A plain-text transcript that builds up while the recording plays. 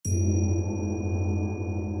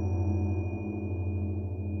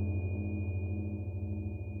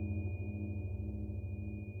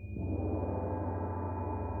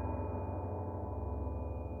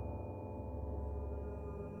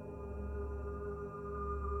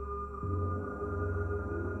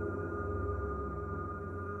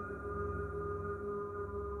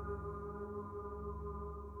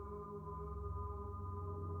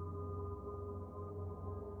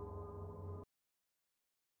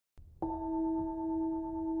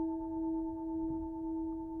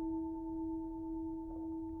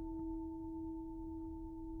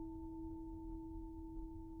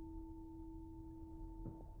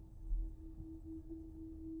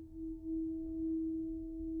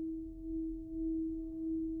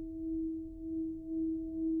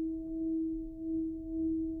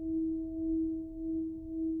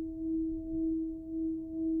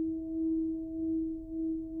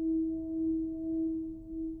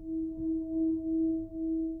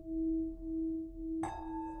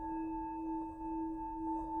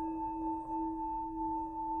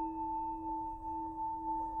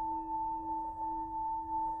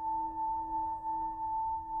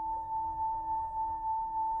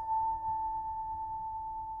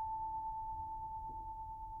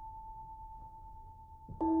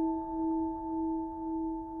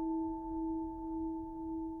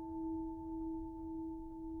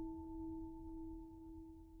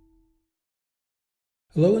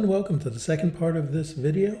Hello and welcome to the second part of this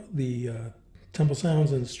video, the Temple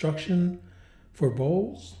Sounds instruction for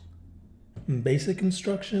bowls. Basic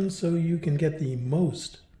instructions so you can get the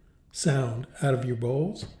most sound out of your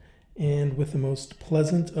bowls and with the most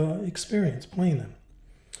pleasant experience playing them.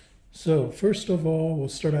 So first of all, we'll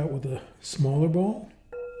start out with a smaller bowl.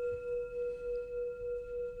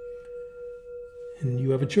 And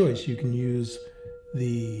you have a choice. You can use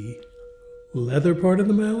the leather part of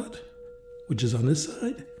the mallet, which is on this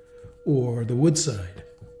side, or the wood side.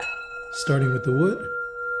 Starting with the wood,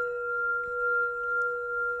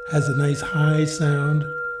 has a nice high sound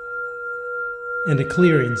and a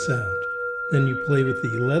clearing sound. Then you play with the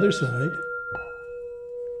leather side,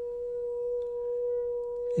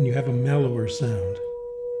 and you have a mellower sound.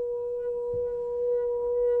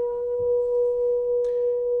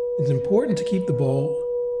 It's important to keep the bowl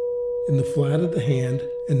in the flat of the hand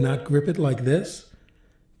and not grip it like this,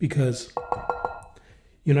 because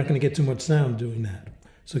you're not going to get too much sound doing that.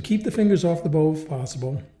 So keep the fingers off the bowl if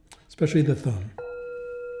possible, especially the thumb.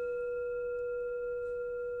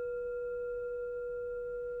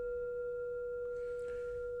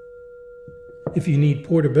 If you need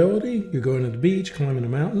portability, you're going to the beach, climbing a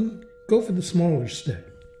mountain, go for the smaller stick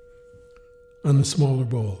on the smaller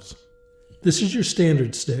bowls. This is your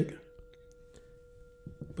standard stick,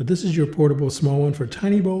 but this is your portable small one for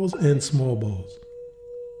tiny bowls and small bowls,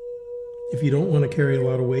 if you don't want to carry a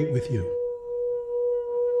lot of weight with you.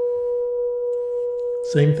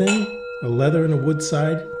 Same thing, a leather and a wood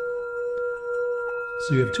side.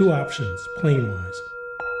 So you have two options, plane-wise.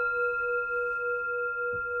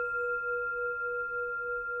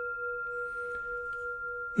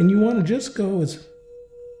 And you want to just go as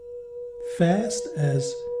fast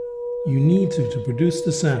as you need to produce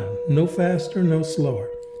the sound. No faster, no slower.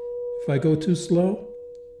 If I go too slow,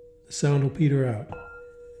 the sound will peter out.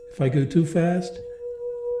 If I go too fast,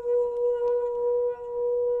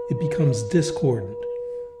 it becomes discordant.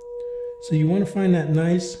 So you want to find that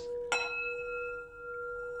nice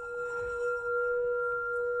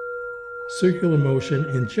circular motion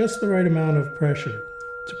and just the right amount of pressure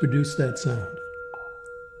to produce that sound.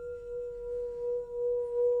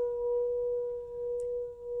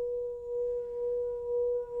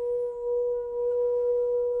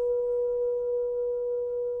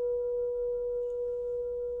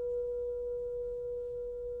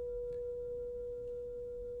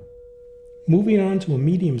 Moving on to a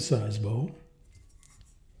medium-sized bowl.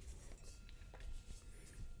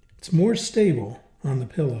 It's more stable on the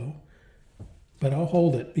pillow, but I'll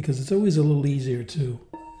hold it because it's always a little easier to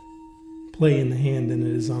play in the hand than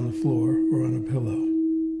it is on the floor or on a pillow.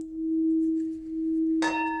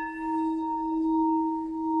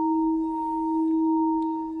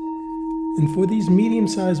 And for these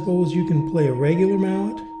medium-sized bowls, you can play a regular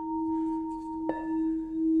mallet,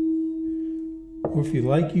 or if you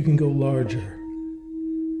like, you can go larger,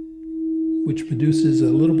 which produces a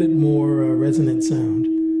little bit more resonant sound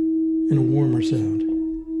and a warmer sound.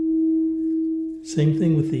 Same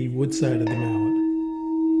thing with the wood side of the mallet.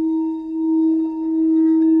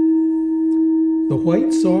 The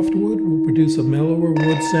white softwood will produce a mellower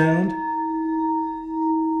wood sound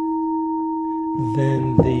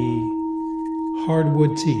than the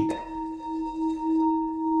hardwood teak,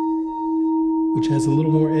 which has a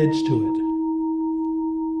little more edge to it.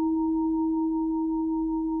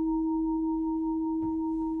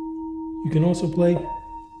 You can also play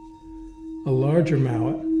a larger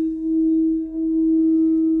mallet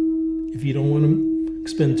if you don't want to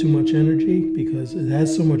expend too much energy, because it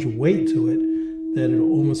has so much weight to it that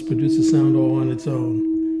it'll almost produce a sound all on its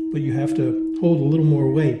own. But you have to hold a little more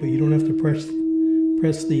weight, but you don't have to press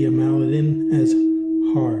the mallet in as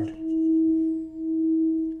hard.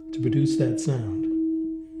 to produce that sound.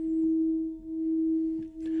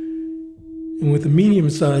 And with the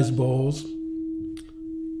medium-sized bowls,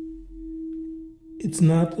 it's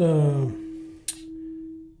not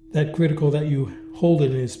that critical that you hold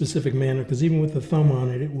it in a specific manner, because even with the thumb on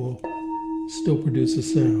it, it will still produce a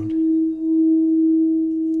sound.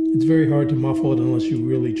 It's very hard to muffle it unless you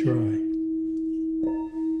really try.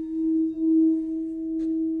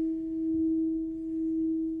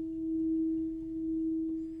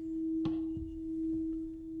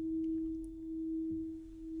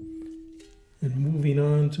 And moving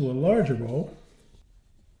on to a larger bowl,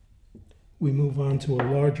 we move on to a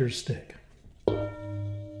larger stick.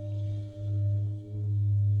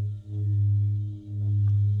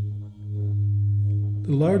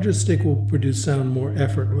 The larger stick will produce sound more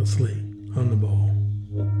effortlessly on the bowl.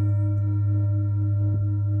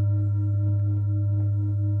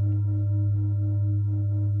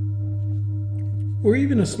 Or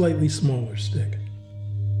even a slightly smaller stick.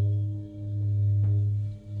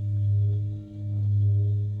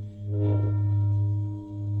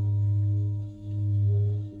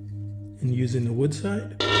 And using the wood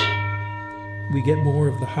side, we get more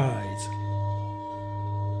of the highs.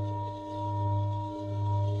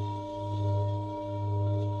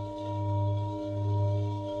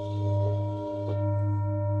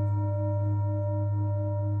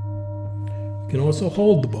 You can also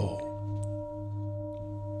hold the bowl.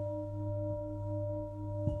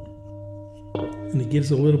 And it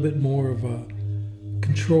gives a little bit more of a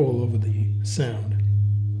control over the sound.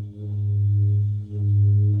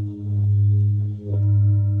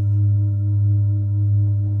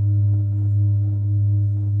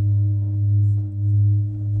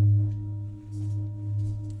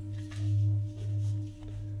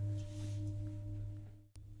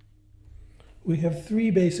 We have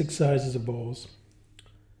three basic sizes of bowls: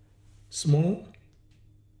 small,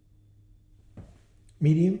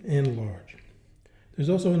 medium, and large. There's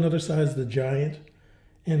also another size, the giant,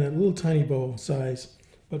 and a little tiny bowl size,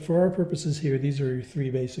 but for our purposes here, these are your three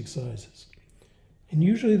basic sizes. And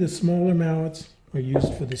usually the smaller mallets are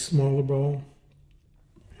used for the smaller bowl,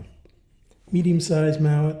 medium-sized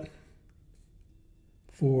mallet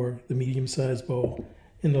for the medium-sized bowl,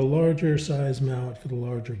 and the larger size mallet for the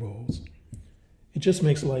larger bowls. It just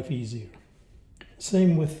makes life easier.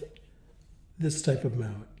 Same with this type of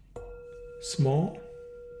mallet. Small,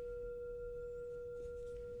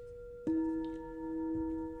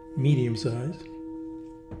 medium size,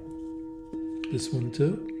 this one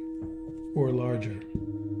too, or larger.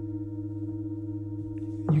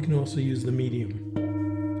 You can also use the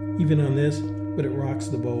medium, even on this, but it rocks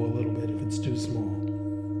the bow a little bit if it's too small.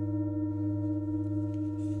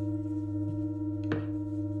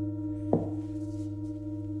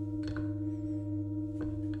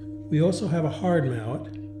 We also have a hard mallet,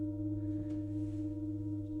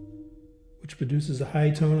 which produces a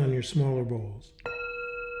high tone on your smaller bowls.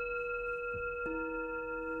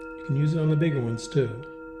 You can use it on the bigger ones too,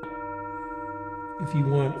 if you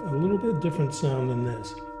want a little bit different sound than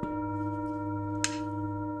this.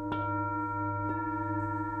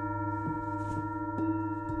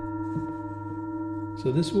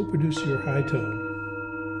 So this will produce your high tone,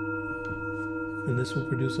 and this will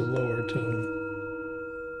produce a lower tone.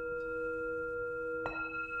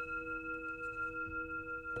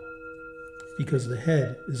 Because the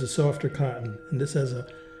head is a softer cotton, and this has a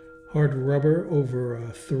hard rubber over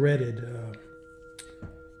a threaded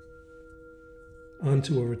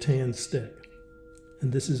onto a rattan stick.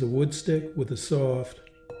 And this is a wood stick with a soft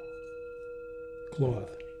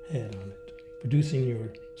cloth head on it, producing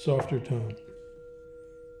your softer tone.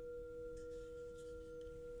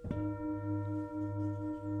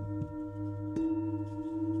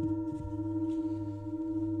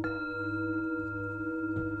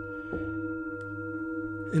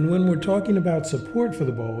 And when we're talking about support for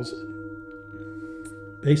the bowls,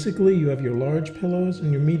 basically you have your large pillows and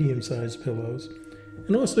your medium-sized pillows,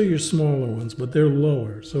 and also your smaller ones, but they're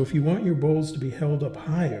lower. So if you want your bowls to be held up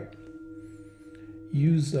higher,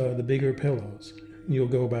 use the bigger pillows. You'll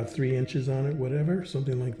go about 3 inches on it, whatever,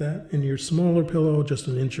 something like that. And your smaller pillow, just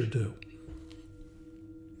an inch or 2.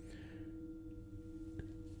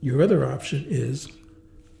 Your other option is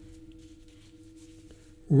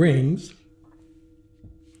rings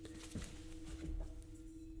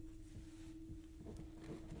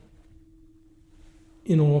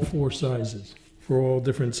in all 4 sizes for all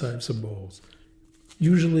different types of bowls.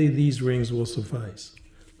 Usually these rings will suffice,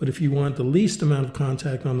 but if you want the least amount of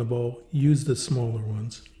contact on the bowl, use the smaller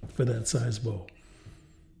ones for that size bowl.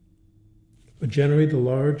 But generally the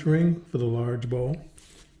large ring for the large bowl,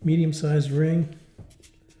 medium-sized ring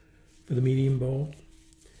for the medium bowl,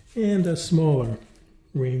 and a smaller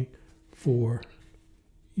ring for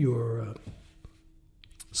your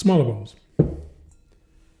smaller bowls.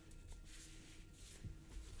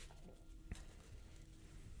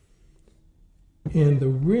 And the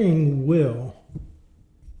ring will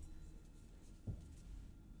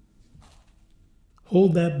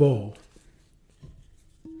hold that bowl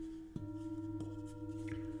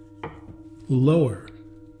lower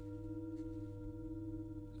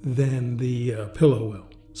than the pillow will.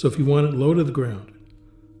 So if you want it low to the ground,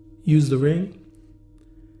 use the ring.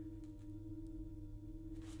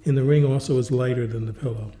 And the ring also is lighter than the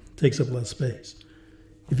pillow, takes up less space.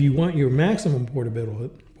 If you want your maximum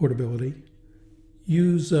portability,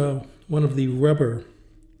 use one of the rubber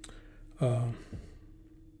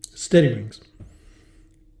steady rings.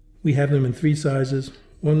 We have them in 3 sizes,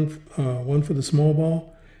 one for the small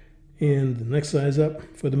ball, and the next size up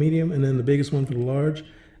for the medium, and then the biggest one for the large.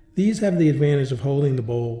 These have the advantage of holding the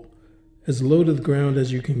bowl as low to the ground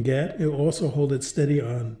as you can get. It will also hold it steady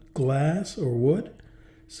on glass or wood,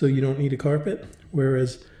 so you don't need a carpet,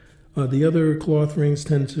 whereas the other cloth rings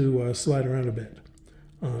tend to slide around a bit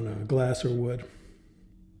on glass or wood,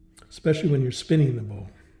 especially when you're spinning the bowl.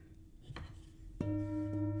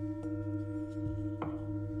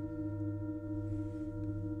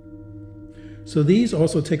 So these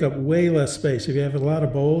also take up way less space. If you have a lot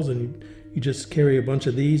of bowls and you just carry a bunch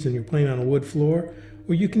of these and you're playing on a wood floor,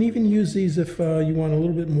 or you can even use these if you want a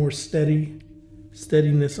little bit more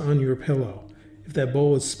steadiness on your pillow. If that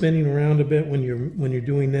bowl is spinning around a bit when you're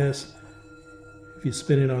doing this, if you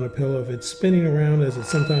spin it on a pillow, if it's spinning around as it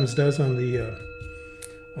sometimes does on the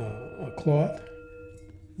cloth,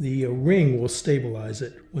 the ring will stabilize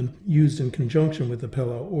it when used in conjunction with the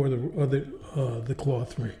pillow or the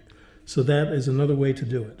cloth ring. So that is another way to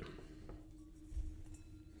do it.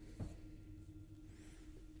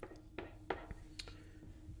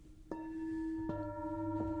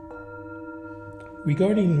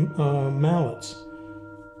 Regarding mallets,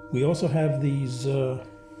 we also have these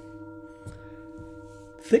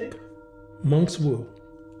thick monk's wool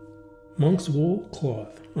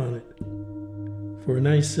cloth on it for a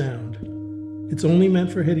nice sound. It's only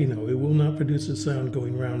meant for hitting though. It will not produce a sound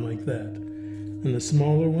going round like that. And the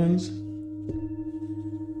smaller ones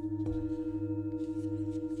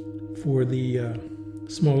for the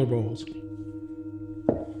smaller bowls,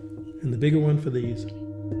 and the bigger one for these.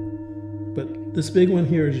 But this big one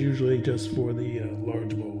here is usually just for the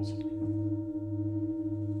large bowls.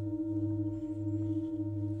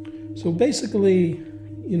 So basically,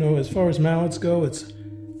 you know, as far as mallets go, it's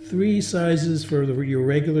 3 sizes for your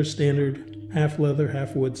regular standard half leather,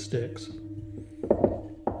 half wood sticks.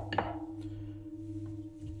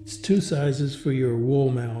 It's 2 sizes for your wool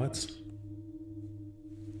mallets.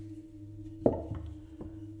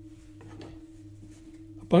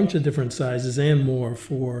 A bunch of different sizes and more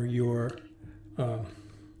for your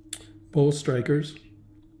bowl strikers.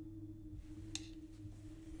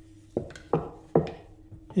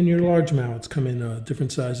 And your large mallets come in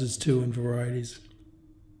different sizes too and varieties.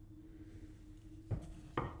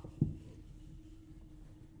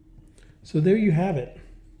 So there you have it.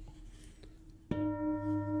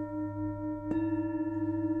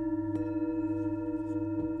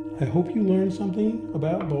 I hope you learned something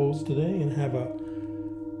about bowls today and have a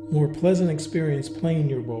more pleasant experience playing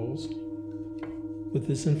your bowls with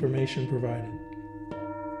this information provided.